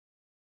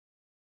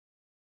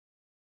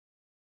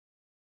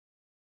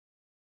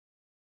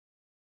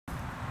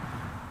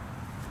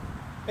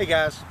Hey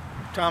guys,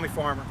 Tommy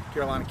Farmer,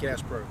 Carolina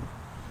Cast Pro.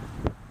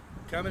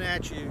 Coming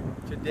at you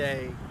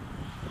today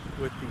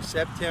with the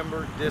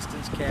September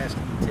distance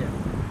casting tip.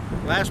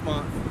 Last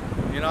month,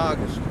 in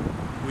August,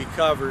 we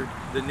covered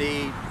the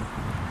need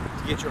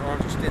to get your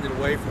arms extended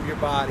away from your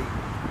body,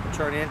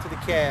 turn into the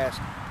cast,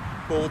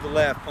 pull with the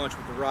left, punch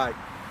with the right.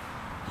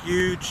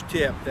 Huge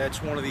tip.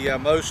 That's one of the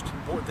most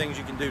important things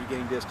you can do to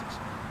gain distance.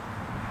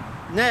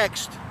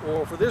 Next,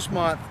 or for this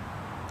month,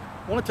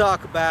 I want to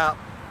talk about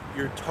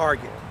your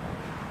target.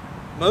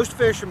 Most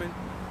fishermen,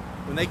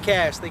 when they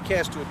cast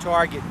to a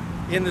target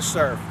in the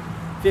surf.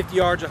 50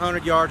 yards,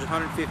 100 yards,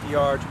 150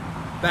 yards,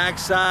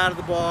 backside of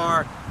the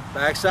bar,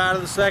 backside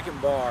of the second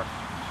bar.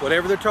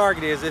 Whatever their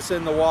target is, it's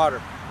in the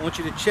water. I want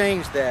you to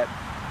change that.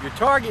 Your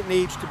target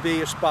needs to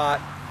be a spot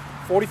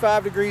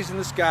 45 degrees in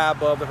the sky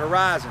above the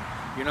horizon.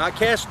 You're not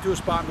casting to a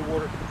spot in the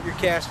water, you're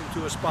casting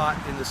to a spot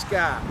in the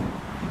sky.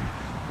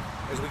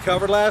 As we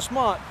covered last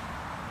month,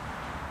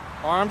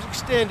 arms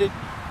extended,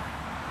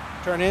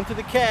 turn into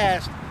the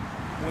cast.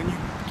 When you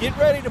get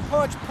ready to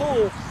punch,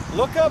 pull,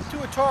 look up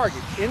to a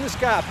target in the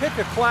sky. Pick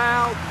a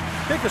cloud,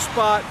 pick a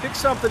spot, pick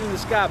something in the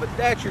sky, but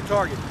that's your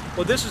target.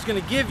 What this is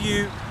going to give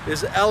you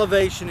is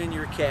elevation in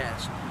your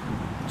cast.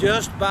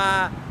 Just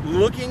by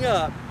looking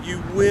up,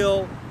 you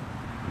will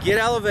get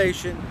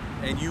elevation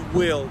and you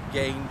will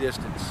gain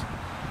distance.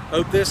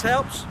 Hope this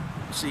helps.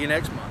 See you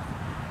next month.